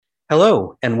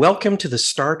Hello, and welcome to the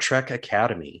Star Trek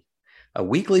Academy, a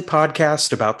weekly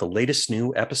podcast about the latest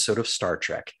new episode of Star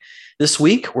Trek. This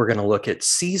week, we're going to look at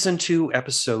Season 2,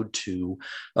 Episode 2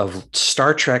 of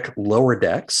Star Trek Lower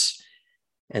Decks,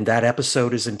 and that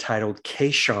episode is entitled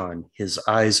Kayshon, His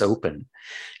Eyes Open.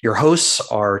 Your hosts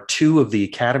are two of the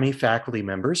Academy faculty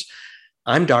members.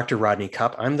 I'm Dr. Rodney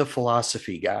Cupp. I'm the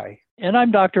philosophy guy. And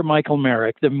I'm Dr. Michael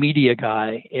Merrick, the media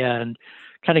guy. And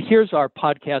kind of here's our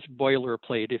podcast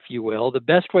boilerplate, if you will. The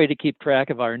best way to keep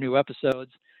track of our new episodes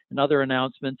and other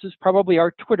announcements is probably our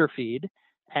Twitter feed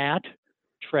at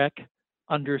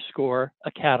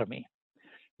Trek_Academy.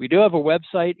 We do have a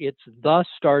website. It's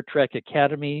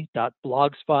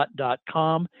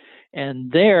thestartrekacademy.blogspot.com.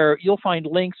 And there you'll find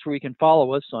links where you can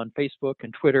follow us on Facebook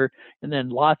and Twitter, and then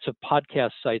lots of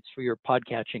podcast sites for your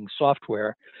podcatching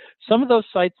software. Some of those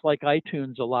sites, like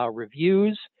iTunes, allow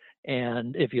reviews.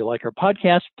 And if you like our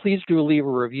podcast, please do leave a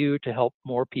review to help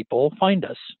more people find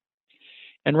us.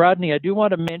 And Rodney, I do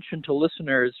want to mention to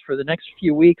listeners, for the next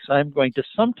few weeks, I'm going to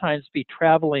sometimes be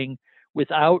traveling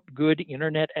without good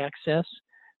internet access.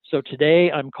 So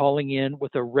today I'm calling in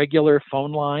with a regular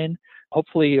phone line.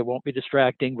 Hopefully it won't be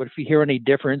distracting, but if you hear any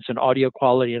difference in audio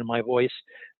quality in my voice,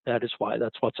 that is why.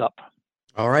 That's what's up.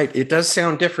 All right. It does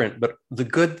sound different, but the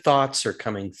good thoughts are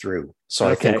coming through. So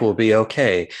Okay. I think we'll be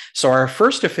okay. So our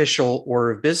first official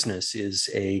order of business is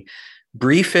a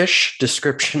briefish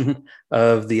description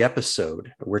of the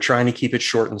episode. We're trying to keep it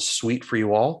short and sweet for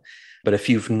you all. But if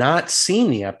you've not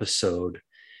seen the episode,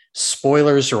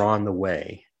 spoilers are on the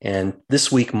way. And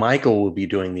this week, Michael will be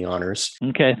doing the honors.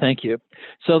 Okay, thank you.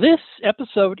 So this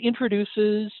episode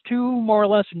introduces two more or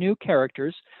less new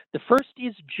characters. The first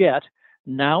is Jet,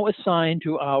 now assigned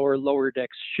to our lower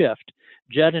decks shift.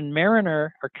 Jet and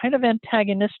Mariner are kind of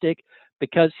antagonistic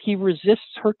because he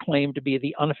resists her claim to be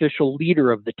the unofficial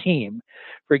leader of the team.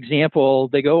 For example,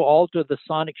 they go all to the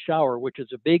sonic shower, which is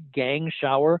a big gang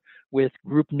shower with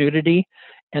group nudity,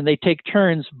 and they take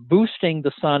turns boosting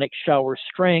the sonic shower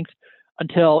strength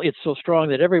until it's so strong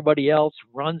that everybody else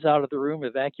runs out of the room,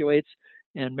 evacuates,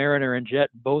 and Mariner and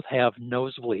Jet both have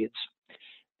nosebleeds.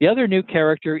 The other new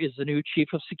character is the new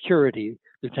Chief of Security,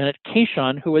 Lieutenant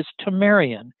Kayshon, who is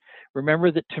Tamarian.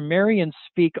 Remember that Tamarians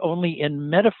speak only in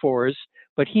metaphors,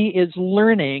 but he is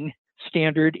learning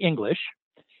standard English.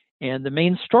 And the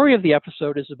main story of the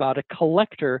episode is about a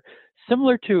collector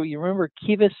similar to, you remember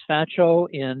Kivas Facho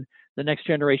in the Next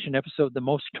Generation episode, The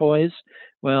Most Toys?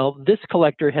 Well, this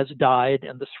collector has died,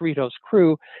 and the Cerritos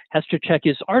crew has to check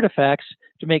his artifacts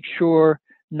to make sure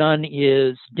none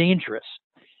is dangerous.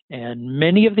 And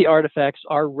many of the artifacts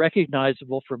are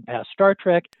recognizable from past Star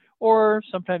Trek, or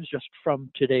sometimes just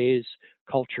from today's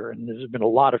culture. And there's been a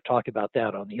lot of talk about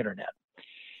that on the internet.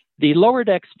 The Lower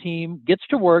Decks team gets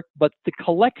to work, but the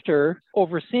collector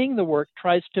overseeing the work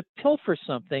tries to pilfer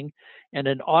something, and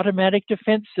an automatic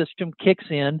defense system kicks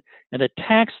in and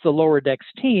attacks the Lower Decks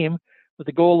team with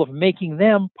the goal of making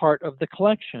them part of the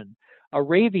collection. A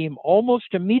ray beam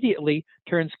almost immediately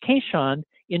turns Kayshon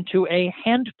into a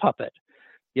hand puppet.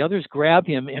 The others grab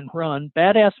him and run.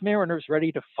 Badass Mariner's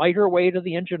ready to fight her way to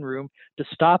the engine room to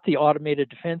stop the automated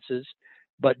defenses,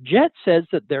 but Jet says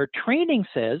that their training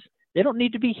says they don't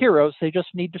need to be heroes, they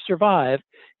just need to survive,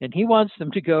 and he wants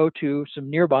them to go to some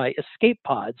nearby escape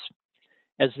pods.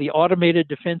 As the automated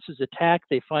defenses attack,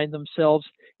 they find themselves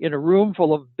in a room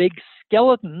full of big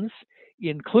skeletons,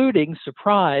 including,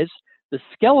 surprise, the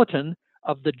skeleton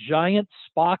of the giant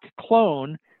Spock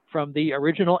clone from the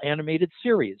original animated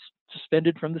series,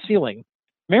 suspended from the ceiling.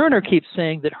 Mariner keeps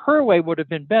saying that her way would have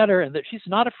been better and that she's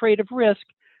not afraid of risk,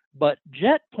 but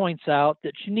Jet points out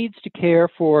that she needs to care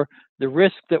for the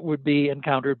risk that would be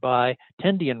encountered by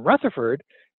Tendi and Rutherford.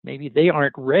 Maybe they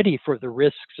aren't ready for the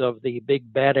risks of the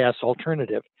big badass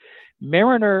alternative.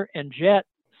 Mariner and Jet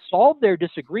solve their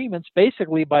disagreements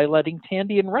basically by letting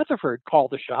Tendi and Rutherford call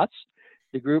the shots.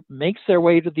 The group makes their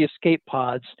way to the escape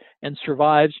pods and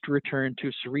survives to return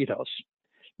to Cerritos.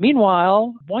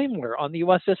 Meanwhile, Boimler on the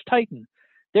USS Titan,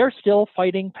 they're still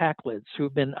fighting Packlids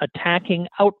who've been attacking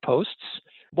outposts.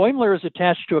 Boimler is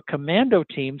attached to a commando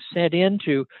team sent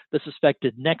into the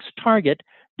suspected next target,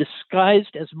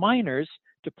 disguised as miners,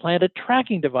 to plant a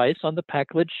tracking device on the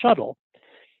Packlid shuttle.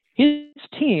 His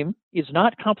team is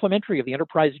not complimentary of the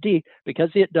Enterprise D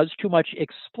because it does too much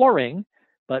exploring,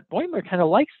 but Boimler kind of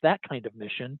likes that kind of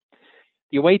mission.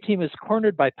 The away team is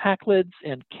cornered by Packlids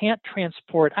and can't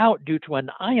transport out due to an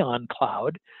ion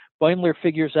cloud. Boimler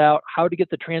figures out how to get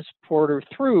the transporter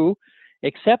through,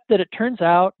 except that it turns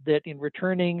out that in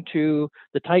returning to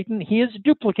the Titan, he is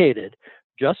duplicated,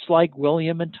 just like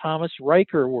William and Thomas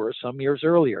Riker were some years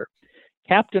earlier.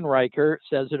 Captain Riker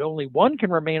says that only one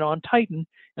can remain on Titan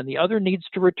and the other needs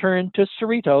to return to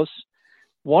Cerritos.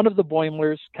 One of the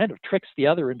Boimlers kind of tricks the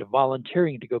other into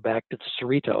volunteering to go back to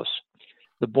Cerritos.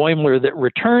 The Boimler that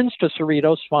returns to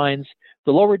Cerritos finds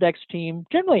the lower decks team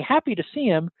generally happy to see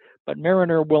him, but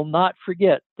Mariner will not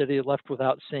forget that he left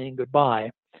without saying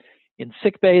goodbye. In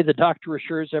sickbay, the doctor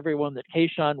assures everyone that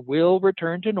Kayshon will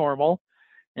return to normal,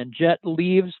 and Jet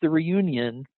leaves the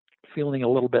reunion feeling a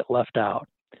little bit left out.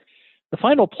 The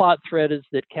final plot thread is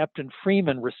that Captain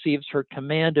Freeman receives her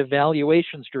command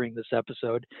evaluations during this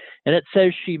episode, and it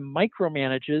says she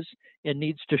micromanages and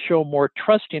needs to show more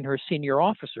trust in her senior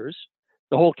officers.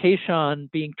 The whole Kayshon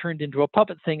being turned into a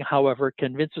puppet thing, however,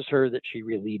 convinces her that she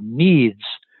really needs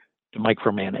to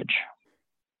micromanage.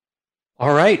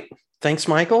 All right. Thanks,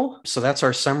 Michael. So that's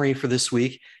our summary for this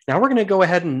week. Now we're going to go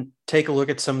ahead and take a look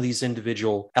at some of these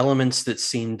individual elements that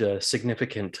seemed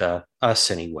significant to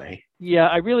us anyway. Yeah,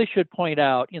 I really should point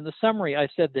out, in the summary, I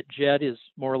said that Jet is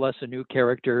more or less a new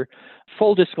character.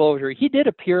 Full disclosure, he did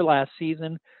appear last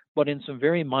season, but in some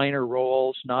very minor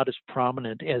roles, not as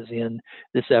prominent as in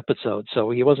this episode. So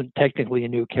he wasn't technically a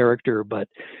new character, but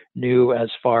new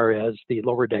as far as the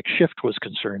lower deck shift was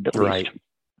concerned, at least.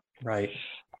 Right.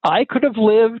 I could have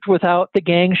lived without the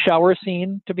gang shower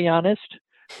scene, to be honest.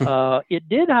 It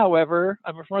did, however,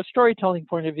 from a storytelling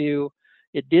point of view,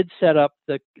 it did set up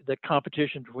the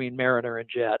competition between Mariner and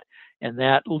Jet, and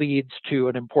that leads to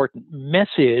an important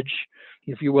message,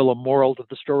 if you will, a moral to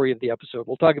the story of the episode.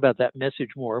 We'll talk about that message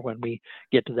more when we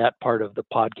get to that part of the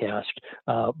podcast.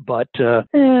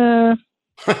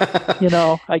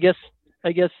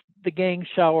 I guess the gang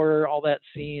shower, all that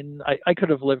scene, I could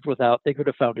have lived without. They could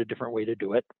have found a different way to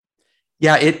do it.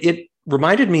 Yeah, it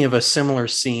reminded me of a similar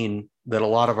scene that a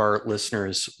lot of our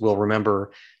listeners will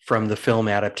remember from the film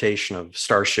adaptation of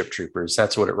Starship Troopers.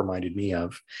 That's what it reminded me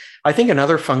of. I think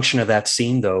another function of that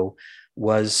scene, though,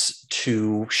 was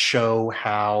to show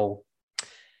how,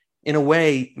 in a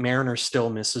way, Mariner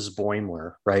still misses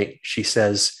Boimler, right? She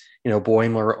says,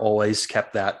 Boimler always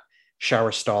kept that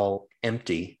shower stall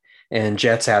empty. And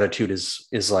Jet's attitude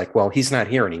is like, well, he's not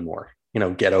here anymore.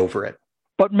 Get over it.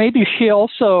 But maybe she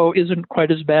also isn't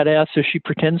quite as badass as she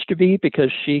pretends to be,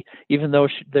 because she, even though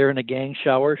they're in a gang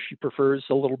shower, she prefers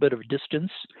a little bit of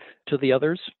distance to the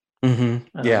others.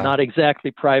 Mm-hmm. Yeah. Not exactly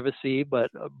privacy,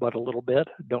 but a little bit.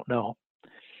 Don't know.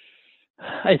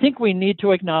 I think we need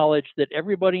to acknowledge that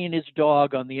everybody and his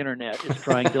dog on the internet is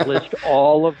trying to list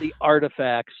all of the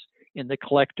artifacts in the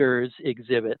collector's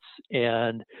exhibits.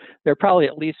 And there are probably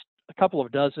at least a couple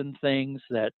of dozen things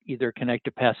that either connect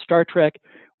to past Star Trek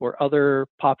or other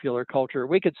popular culture.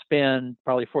 We could spend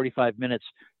probably 45 minutes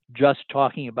just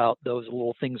talking about those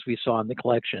little things we saw in the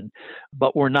collection,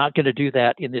 but we're not going to do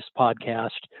that in this podcast.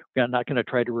 We're not going to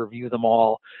try to review them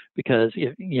all, because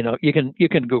you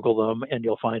can Google them and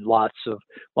you'll find lots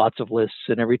of lists,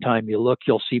 and every time you look,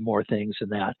 you'll see more things in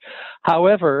that.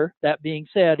 However, that being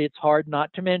said, it's hard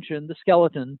not to mention the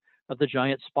skeleton of the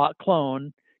giant Spock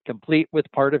clone, complete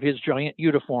with part of his giant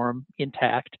uniform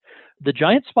intact. The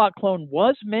giant Spock clone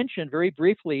was mentioned very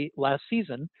briefly last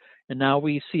season, and now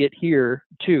we see it here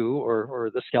too, or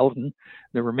the skeleton,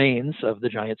 the remains of the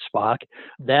giant Spock.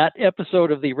 That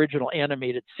episode of the original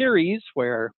animated series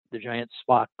where the giant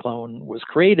Spock clone was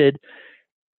created,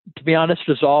 to be honest,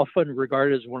 is often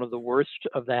regarded as one of the worst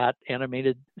of that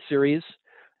animated series.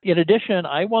 In addition,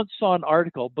 I once saw an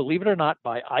article, believe it or not,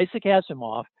 by Isaac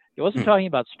Asimov. He wasn't talking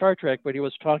about Star Trek, but he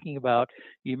was talking about,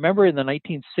 you remember in the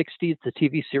 1960s, the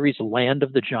TV series Land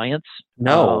of the Giants?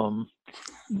 No.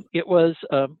 It was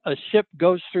a ship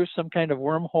goes through some kind of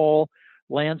wormhole,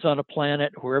 lands on a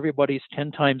planet where everybody's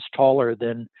 10 times taller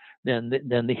than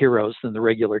the heroes, than the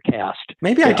regular cast.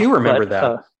 Maybe I do remember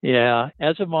that.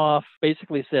 Asimov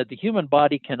basically said the human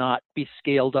body cannot be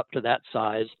scaled up to that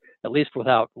size, at least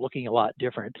without looking a lot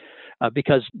different,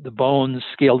 because the bones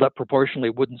scaled up proportionally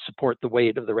wouldn't support the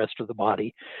weight of the rest of the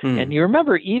body. And you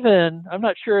remember, even, I'm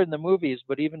not sure in the movies,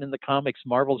 but even in the comics,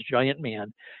 Marvel's Giant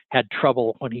Man had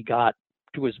trouble when he got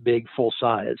to his big full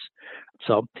size.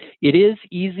 So it is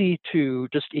easy to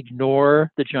just ignore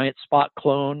the giant Spock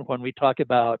clone when we talk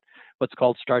about what's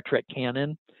called Star Trek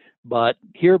canon. But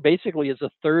here basically is a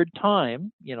third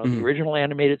time, the original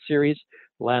animated series,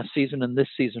 last season and this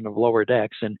season of Lower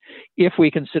Decks. And if we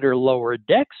consider Lower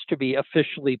Decks to be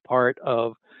officially part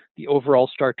of the overall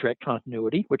Star Trek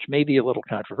continuity, which may be a little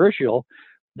controversial,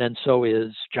 then so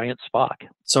is Giant Spock.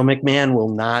 So McMahon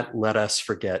will not let us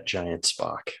forget Giant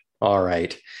Spock. All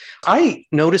right. I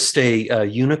noticed a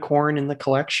unicorn in the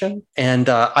collection, and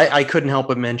I couldn't help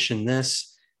but mention this.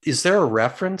 Is there a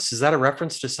reference? Is that a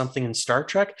reference to something in Star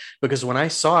Trek? Because when I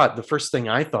saw it, the first thing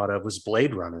I thought of was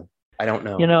Blade Runner. I don't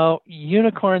know.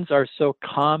 Unicorns are so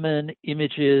common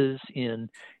images in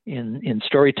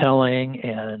storytelling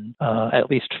and at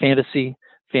least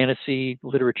fantasy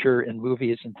literature and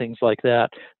movies and things like that.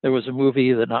 There was a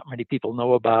movie that not many people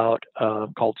know about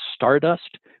called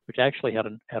Stardust, which actually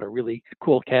had a really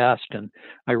cool cast, and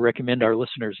I recommend our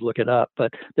listeners look it up.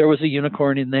 But there was a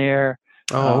unicorn in there.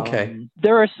 Oh, okay.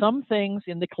 There are some things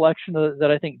in the collection that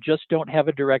I think just don't have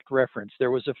a direct reference. There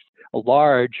was a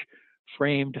large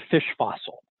framed fish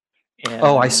fossil.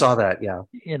 Oh, I And saw that. Yeah.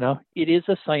 it is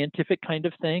a scientific kind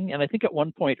of thing. And I think at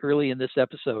one point early in this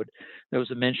episode, there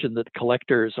was a mention that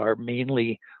collectors are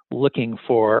mainly looking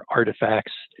for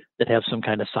artifacts that have some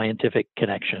kind of scientific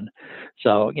connection.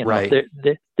 So, Right.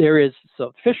 there is,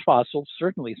 so fish fossils,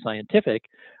 certainly scientific,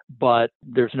 but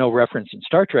there's no reference in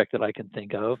Star Trek that I can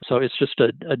think of. So it's just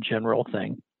a general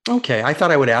thing. Okay. I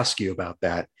thought I would ask you about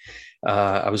that.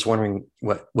 I was wondering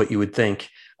what you would think.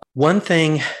 One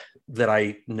thing that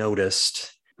I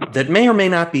noticed that may or may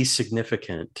not be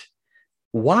significant.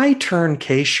 Why turn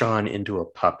Kayshon into a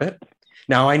puppet?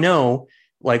 Now, I know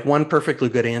like one perfectly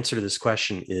good answer to this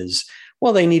question is,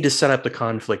 well, they need to set up the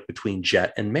conflict between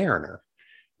Jet and Mariner,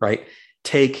 right?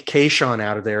 Take Kayshon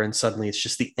out of there and suddenly it's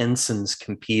just the ensigns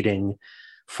competing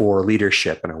for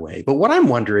leadership in a way. But what I'm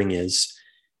wondering is,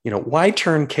 why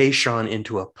turn Kayshon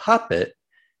into a puppet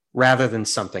rather than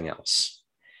something else?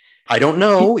 I don't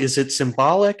know. Is it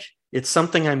symbolic? It's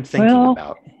something I'm thinking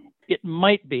about. It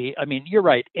might be. I mean, you're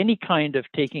right. Any kind of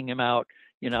taking him out,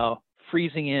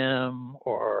 freezing him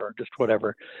or just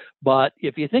whatever. But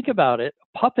if you think about it,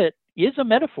 puppet is a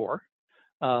metaphor.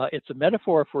 It's a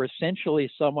metaphor for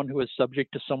essentially someone who is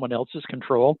subject to someone else's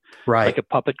control, right? Like a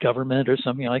puppet government or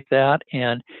something like that.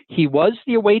 And he was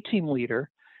the away team leader,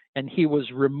 and he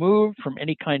was removed from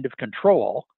any kind of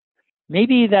control.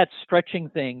 Maybe that's stretching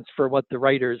things for what the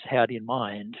writers had in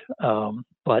mind,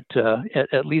 but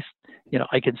at least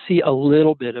I can see a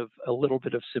little bit of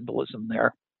symbolism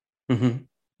there. Mm-hmm.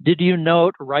 Did you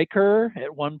note Riker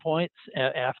at one point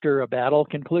after a battle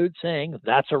concludes saying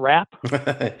that's a wrap?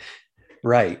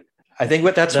 Right. I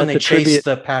think that's when they chased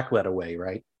the Packlet away,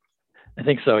 right? I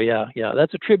think so, yeah.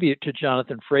 That's a tribute to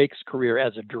Jonathan Frakes' career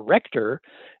as a director,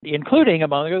 including,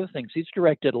 among other things, he's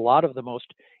directed a lot of the most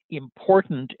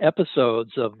important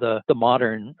episodes of the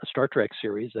modern Star Trek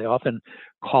series. They often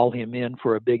call him in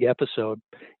for a big episode,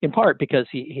 in part because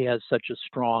he has such a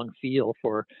strong feel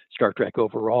for Star Trek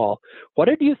overall. What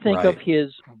did you think of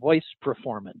his voice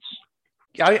performance?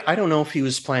 I don't know if he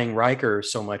was playing Riker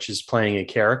so much as playing a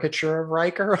caricature of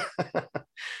Riker.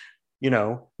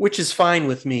 Which is fine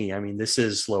with me. I mean, this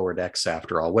is Lower Decks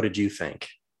after all. What did you think?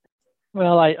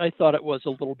 Well, I thought it was a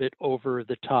little bit over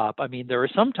the top. I mean, there are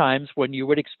some times when you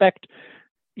would expect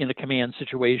in a command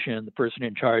situation, the person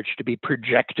in charge to be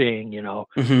projecting,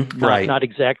 not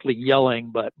exactly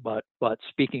yelling, but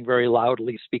speaking very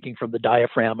loudly, speaking from the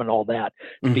diaphragm and all that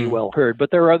to be well heard. But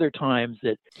there are other times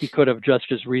that he could have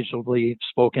just as reasonably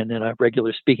spoken in a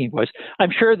regular speaking voice.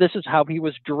 I'm sure this is how he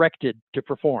was directed to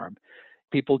perform.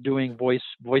 People doing voice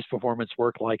performance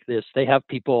work like this, they have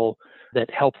people that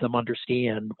help them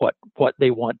understand what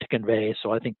they want to convey.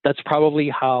 So I think that's probably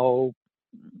how,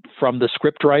 from the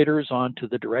script writers on to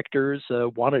the directors,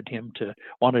 wanted him to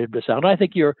sound. I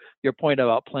think your point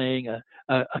about playing a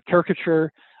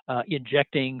caricature,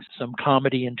 injecting some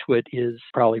comedy into it, is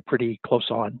probably pretty close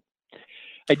on.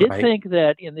 I did think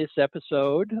that in this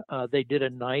episode, they did a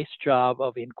nice job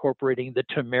of incorporating the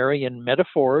Temerian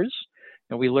metaphors.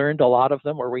 And we learned a lot of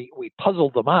them, or we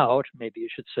puzzled them out, maybe you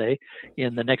should say,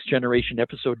 in the Next Generation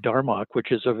episode Darmok,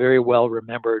 which is a very well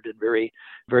remembered and very,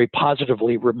 very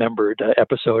positively remembered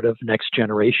episode of Next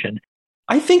Generation.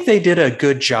 I think they did a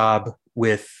good job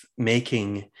with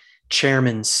making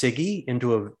Chairman Siggy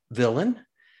into a villain.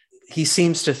 He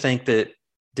seems to think that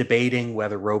debating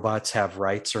whether robots have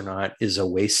rights or not is a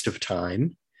waste of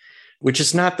time, which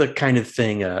is not the kind of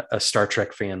thing a Star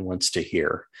Trek fan wants to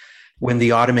hear. When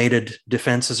the automated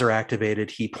defenses are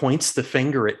activated, he points the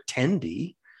finger at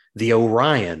Tendi, the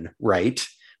Orion, right?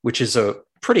 Which is a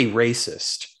pretty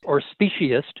racist. Or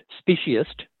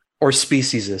speciesist. Or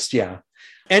speciesist, yeah.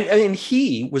 And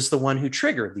he was the one who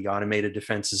triggered the automated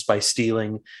defenses by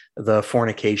stealing the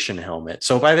fornication helmet.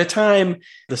 So by the time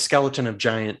the skeleton of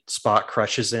giant Spock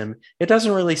crushes him, it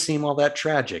doesn't really seem all that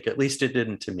tragic. At least it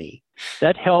didn't to me.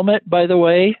 That helmet, by the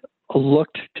way,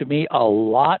 looked to me a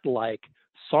lot like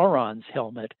Sauron's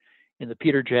helmet in the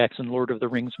Peter Jackson Lord of the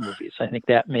Rings movies. I think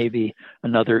that may be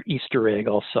another Easter egg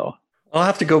also. I'll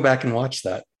have to go back and watch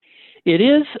that. It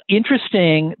is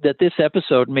interesting that this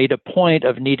episode made a point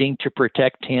of needing to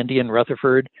protect Tandy and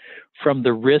Rutherford from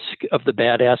the risk of the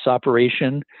badass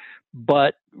operation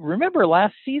But remember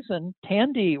last season,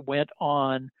 Tandy went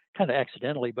on, kind of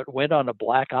accidentally, but went on a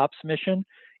Black Ops mission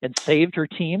and saved her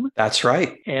team. That's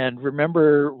right. And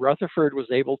remember, Rutherford was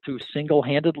able to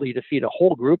single-handedly defeat a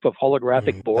whole group of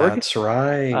holographic Borg. That's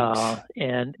right.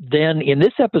 And then in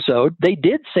this episode, they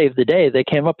did save the day. They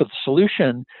came up with a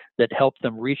solution that helped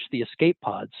them reach the escape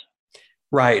pods.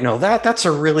 Right. No, that's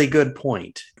a really good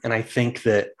point. And I think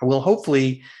that, well,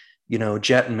 hopefully,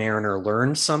 Jet and Mariner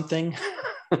learned something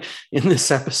in this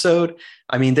episode.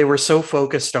 I mean, they were so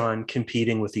focused on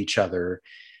competing with each other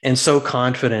and so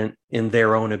confident in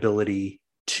their own ability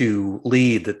to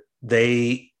lead that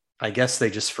I guess they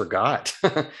just forgot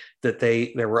that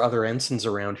there were other ensigns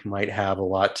around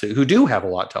who do have a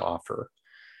lot to offer.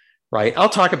 Right. I'll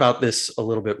talk about this a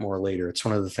little bit more later. It's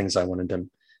one of the things I wanted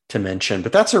to mention,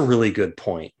 but that's a really good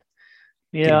point.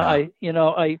 Yeah. I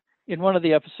in one of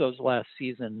the episodes last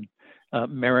season,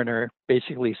 Mariner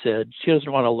basically said she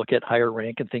doesn't want to look at higher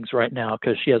rank and things right now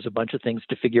because she has a bunch of things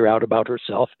to figure out about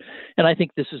herself. And I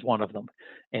think this is one of them.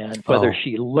 And whether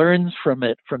she learns from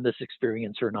this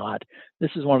experience or not,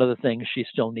 this is one of the things she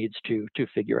still needs to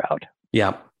figure out.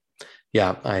 Yeah.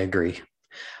 Yeah, I agree.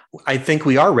 I think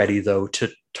we are ready, though, to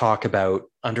talk about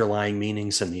underlying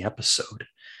meanings in the episode.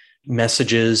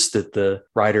 Messages that the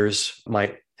writers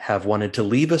might have wanted to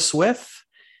leave us with.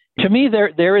 To me,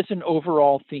 there is an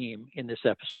overall theme in this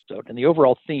episode, and the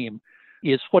overall theme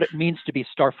is what it means to be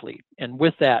Starfleet. And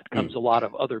with that comes a lot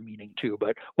of other meaning too,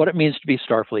 but what it means to be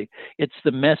Starfleet. It's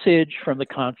the message from the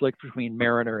conflict between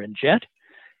Mariner and Jet,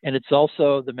 and it's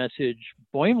also the message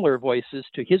Boimler voices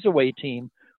to his away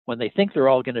team when they think they're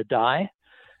all going to die.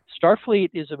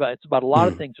 Starfleet it's about a lot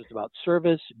of things. It's about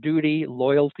service, duty,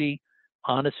 loyalty,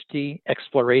 honesty,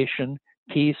 exploration,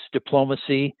 peace,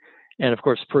 diplomacy, and of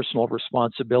course, personal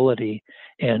responsibility.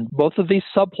 And both of these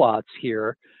subplots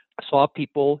here saw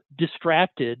people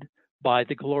distracted by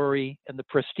the glory and the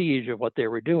prestige of what they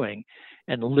were doing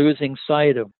and losing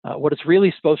sight of what it's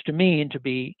really supposed to mean to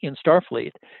be in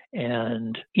Starfleet.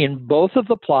 And in both of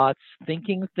the plots,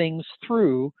 thinking things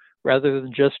through rather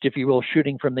than just, if you will,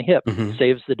 shooting from the hip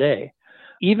saves the day.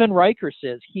 Even Riker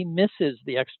says he misses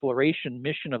the exploration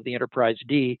mission of the Enterprise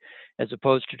D as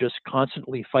opposed to just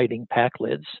constantly fighting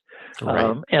Packlids.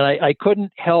 Right. And I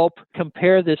couldn't help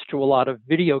compare this to a lot of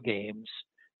video games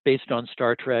based on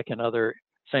Star Trek and other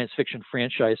science fiction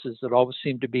franchises that always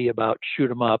seem to be about shoot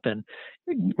 'em up. And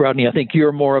Rodney, I think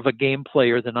you're more of a game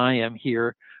player than I am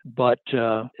here, but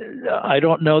I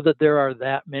don't know that there are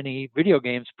that many video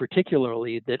games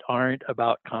particularly that aren't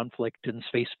about conflict and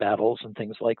space battles and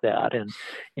things like that. And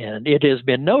it has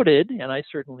been noted, and I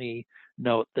certainly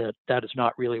note that is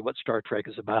not really what Star Trek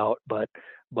is about, but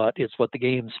it's what the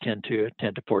games tend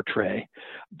to portray.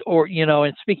 Or,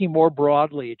 and speaking more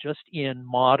broadly, just in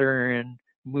modern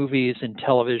movies and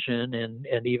television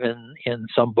and even in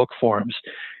some book forms,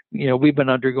 we've been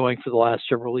undergoing for the last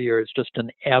several years just an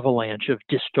avalanche of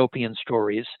dystopian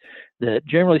stories that,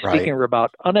 generally speaking, are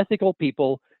about unethical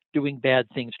people doing bad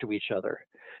things to each other.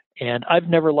 And I've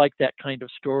never liked that kind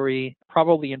of story,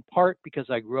 probably in part because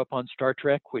I grew up on Star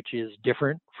Trek, which is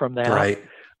different from that. Right.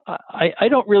 I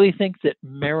don't really think that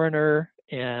Mariner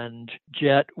and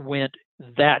Jet went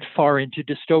that far into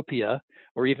dystopia,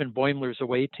 or even Boimler's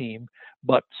away team,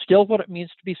 but still what it means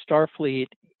to be Starfleet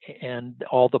and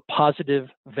all the positive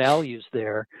values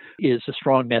there is a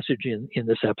strong message in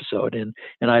this episode. And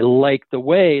I like the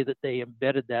way that they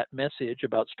embedded that message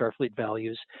about Starfleet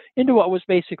values into what was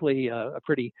basically a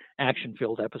pretty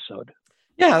action-filled episode.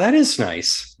 Yeah, that is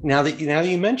nice. Now that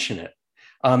you mention it.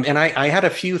 And I had a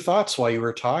few thoughts while you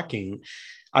were talking.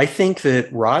 I think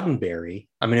that Roddenberry,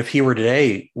 if he were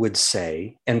today, would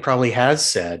say, and probably has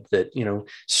said, that,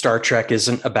 Star Trek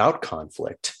isn't about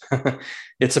conflict.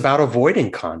 It's about avoiding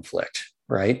conflict,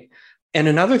 right? And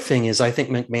another thing is, I think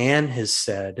McMahon has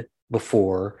said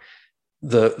before,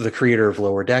 the creator of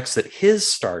Lower Decks, that his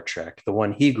Star Trek, the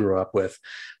one he grew up with,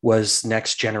 was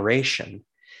Next Generation.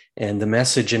 And the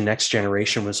message in Next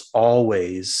Generation was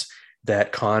always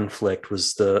that conflict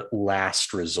was the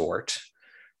last resort.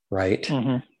 Right.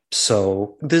 Mm-hmm.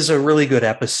 So this is a really good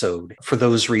episode for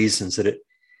those reasons that it,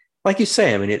 like you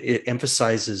say, it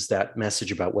emphasizes that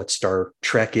message about what Star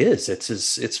Trek is.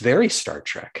 It's very Star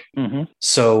Trek. Mm-hmm.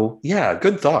 So yeah,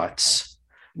 good thoughts.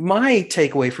 My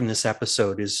takeaway from this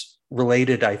episode is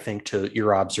related, I think, to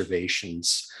your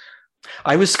observations.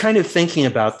 I was kind of thinking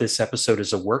about this episode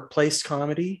as a workplace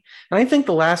comedy, and I think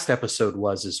the last episode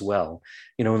was as well.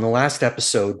 In the last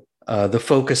episode, the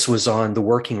focus was on the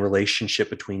working relationship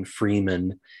between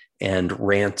Freeman and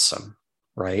Ransom,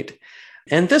 right?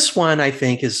 And this one, I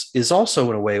think, is also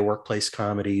in a way a workplace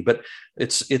comedy, but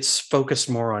it's focused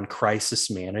more on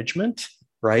crisis management,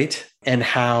 right? And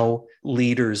how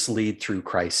leaders lead through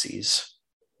crises,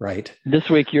 right? This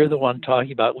week, you're the one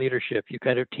talking about leadership. You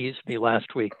kind of teased me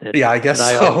last week that, Yeah, I guess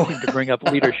and I so. always seem to bring up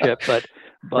leadership, but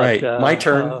Right. My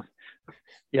turn.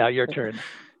 Yeah, your turn.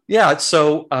 Yeah.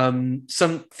 So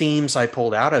some themes I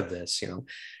pulled out of this,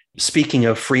 speaking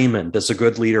of Freeman, does a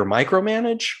good leader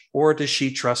micromanage or does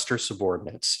she trust her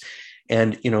subordinates?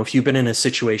 And, if you've been in a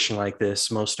situation like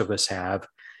this, most of us have,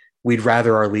 we'd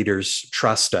rather our leaders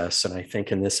trust us. And I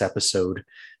think in this episode,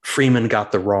 Freeman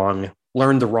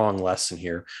learned the wrong lesson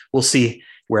here. We'll see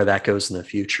where that goes in the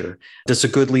future. Does a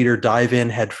good leader dive in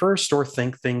head first or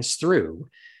think things through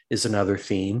is another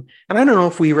theme. And I don't know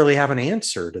if we really have an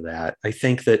answer to that. I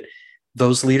think that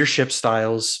those leadership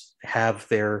styles have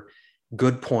their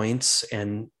good points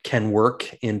and can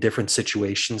work in different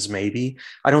situations, maybe.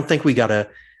 I don't think we got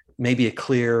maybe a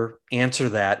clear answer to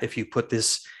that if you put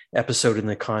this episode in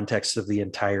the context of the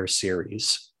entire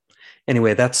series.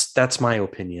 Anyway, that's my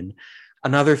opinion.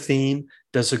 Another theme,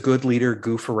 does a good leader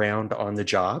goof around on the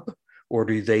job or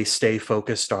do they stay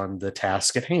focused on the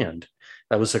task at hand?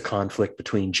 That was a conflict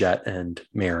between Jet and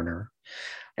Mariner.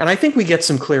 And I think we get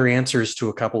some clear answers to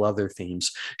a couple other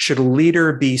themes. Should a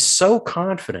leader be so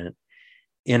confident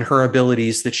in her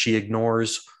abilities that she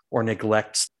ignores or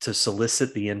neglects to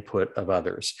solicit the input of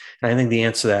others? And I think the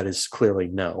answer to that is clearly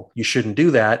no. You shouldn't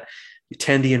do that.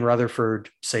 Tendi and Rutherford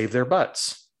save their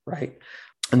butts, right?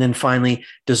 And then finally,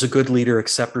 does a good leader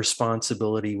accept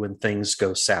responsibility when things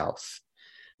go south?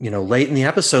 Late in the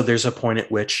episode, there's a point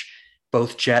at which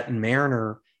both Jet and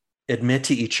Mariner admit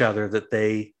to each other that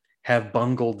they have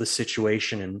bungled the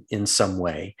situation in some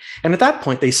way. And at that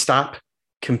point, they stop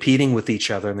competing with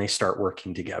each other and they start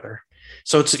working together.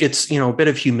 So it's a bit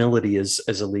of humility as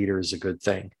a leader is a good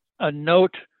thing. A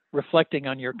note reflecting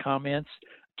on your comments,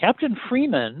 Captain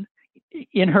Freeman,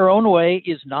 in her own way,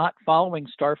 is not following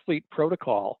Starfleet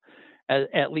protocol,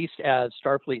 at least as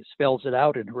Starfleet spells it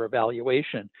out in her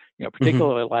evaluation.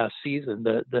 Particularly last season,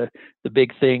 the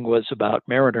big thing was about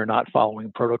Mariner not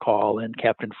following protocol and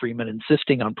Captain Freeman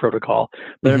insisting on protocol.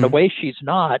 But in a way, she's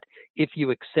not, if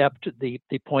you accept the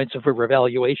points of her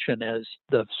evaluation as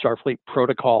the Starfleet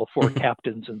protocol for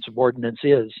captains and subordinates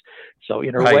is. So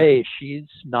in her way, she's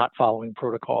not following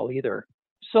protocol either.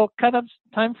 So kind of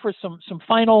time for some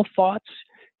final thoughts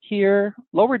here.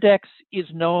 Lower Decks is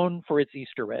known for its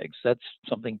Easter eggs. That's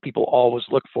something people always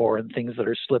look for in things that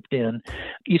are slipped in.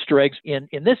 Easter eggs in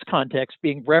this context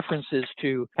being references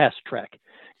to past Trek.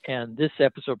 And this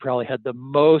episode probably had the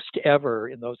most ever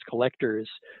in those collectors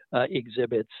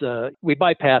exhibits. We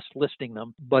bypassed listing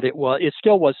them, but it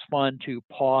still was fun to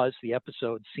pause the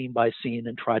episode scene by scene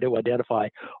and try to identify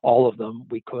all of them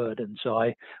we could. And so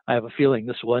I have a feeling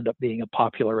this will end up being a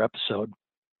popular episode.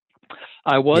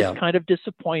 I was kind of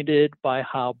disappointed by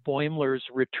how Boimler's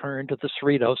return to the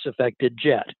Cerritos affected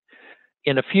Jet.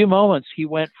 In a few moments, he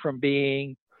went from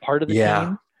being part of the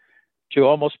team to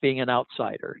almost being an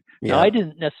outsider. Now, I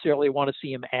didn't necessarily want to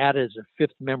see him added as a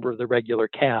fifth member of the regular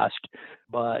cast,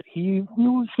 but he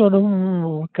was going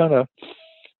to kind of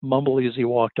mumble as he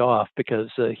walked off because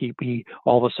he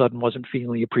all of a sudden wasn't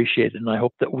feeling appreciated. And I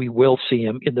hope that we will see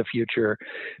him in the future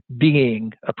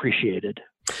being appreciated.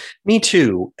 Me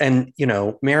too. And,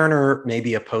 Mariner may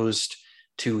be opposed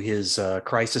to his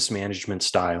crisis management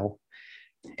style.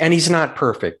 And he's not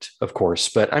perfect, of course,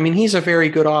 but I mean, he's a very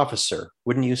good officer,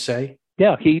 wouldn't you say?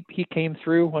 Yeah, he came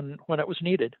through when it was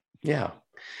needed. Yeah.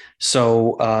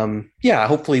 So,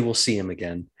 hopefully we'll see him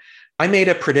again. I made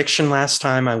a prediction last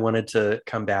time I wanted to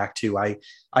come back to.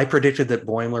 I predicted that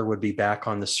Boimler would be back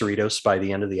on the Cerritos by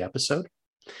the end of the episode.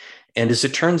 And as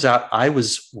it turns out, I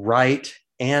was right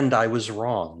and I was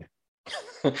wrong.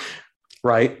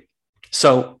 Right?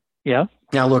 So, yeah.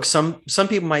 Now, look, some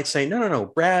people might say,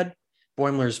 no, Brad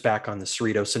Boimler's back on the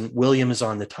Cerritos and William is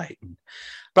on the Titan.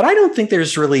 But I don't think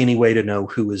there's really any way to know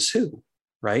who is who,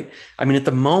 right? I mean, at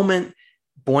the moment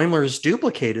Boimler is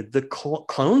duplicated, the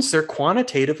clones, they're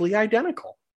quantitatively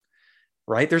identical,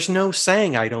 right? There's no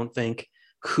saying, I don't think,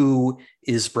 who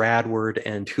is Bradward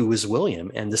and who is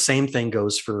William. And the same thing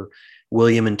goes for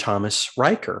William and Thomas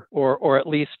Riker. Or at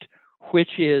least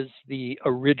which is the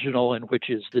original and which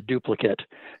is the duplicate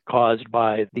caused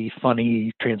by the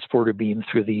funny transporter beam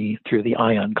through the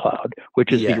ion cloud,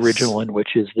 which is the original and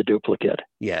which is the duplicate.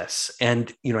 Yes.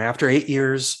 And, after 8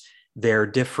 years, they're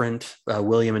different.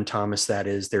 William and Thomas, that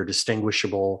is, they're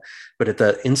distinguishable. But at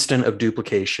the instant of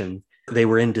duplication, they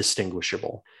were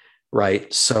indistinguishable.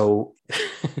 Right. So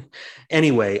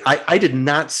anyway, I did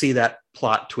not see that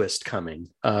plot twist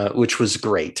coming, which was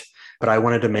great. but I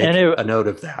wanted to make a note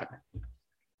of that.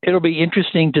 It'll be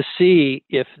interesting to see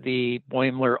if the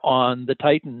Boimler on the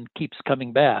Titan keeps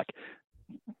coming back.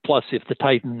 Plus, if the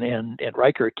Titan and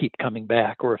Riker keep coming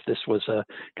back, or if this was a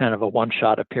kind of a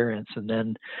one-shot appearance, and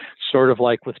then sort of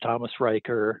like with Thomas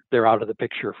Riker, they're out of the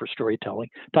picture for storytelling.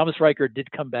 Thomas Riker did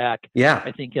come back,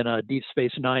 I think, in a Deep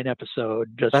Space Nine episode,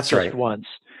 just once.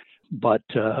 But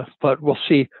we'll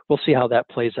see how that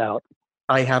plays out.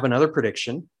 I have another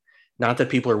prediction. Not that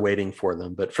people are waiting for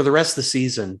them, but for the rest of the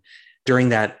season, during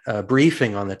that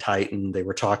briefing on the Titan, they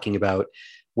were talking about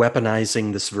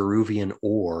weaponizing this Veruvian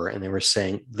ore, and they were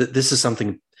saying that this is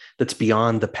something that's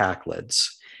beyond the Packlids.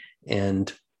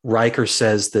 And Riker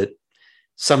says that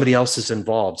somebody else is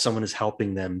involved, someone is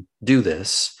helping them do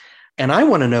this. And I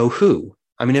want to know who.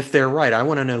 I mean, if they're right, I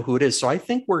want to know who it is. So I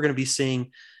think we're going to be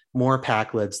seeing more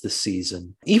Packlids this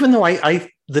season, even though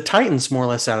the Titan's more or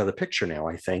less out of the picture now,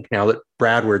 I think, now that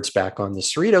Bradward's back on the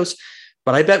Cerritos.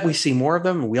 But I bet we see more of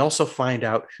them. We also find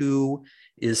out who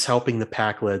is helping the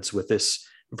Packlids with this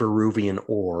Veruvian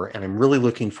ore, and I'm really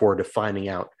looking forward to finding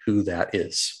out who that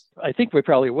is. I think we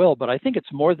probably will, but I think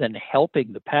it's more than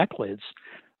helping the Packlids.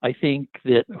 I think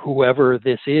that whoever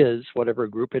this is, whatever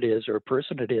group it is or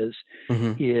person it is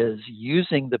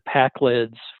using the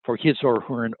Packlids for his or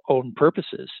her own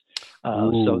purposes.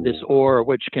 So this ore,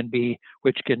 which can be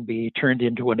turned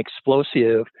into an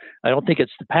explosive, I don't think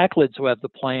it's the Packlids who have the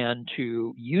plan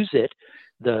to use it.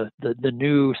 The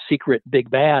new secret big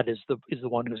bad is the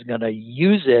one who's going to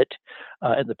use it,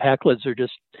 and the Packlids are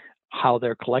just how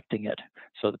they're collecting it.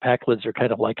 So the Packlids are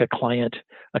kind of like a client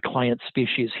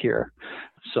species here.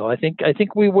 So I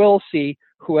think we will see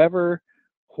whoever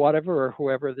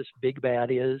this big bad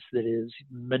is that is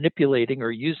manipulating or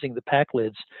using the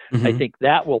Packlids. I think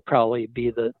that will probably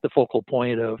be the focal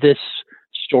point of this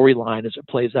storyline as it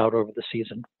plays out over the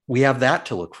season. We have that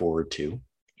to look forward to.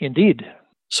 Indeed.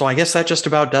 So I guess that just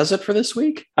about does it for this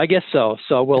week. I guess so.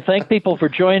 So we'll thank people for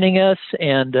joining us.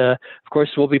 And of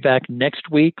course, we'll be back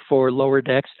next week for Lower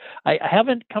Decks. I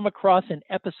haven't come across an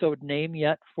episode name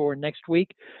yet for next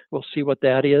week. We'll see what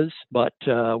that is, but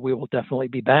we will definitely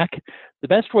be back. The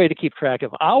best way to keep track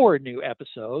of our new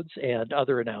episodes and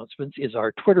other announcements is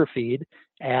our Twitter feed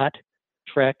at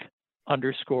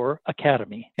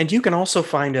Trek_Academy. And you can also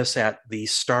find us at the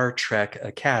Star Trek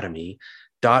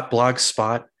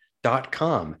Academy.blogspot.com.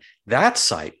 That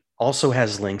site also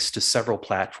has links to several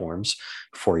platforms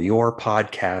for your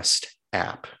podcast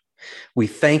app. We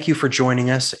thank you for joining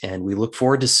us, and we look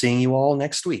forward to seeing you all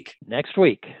next week.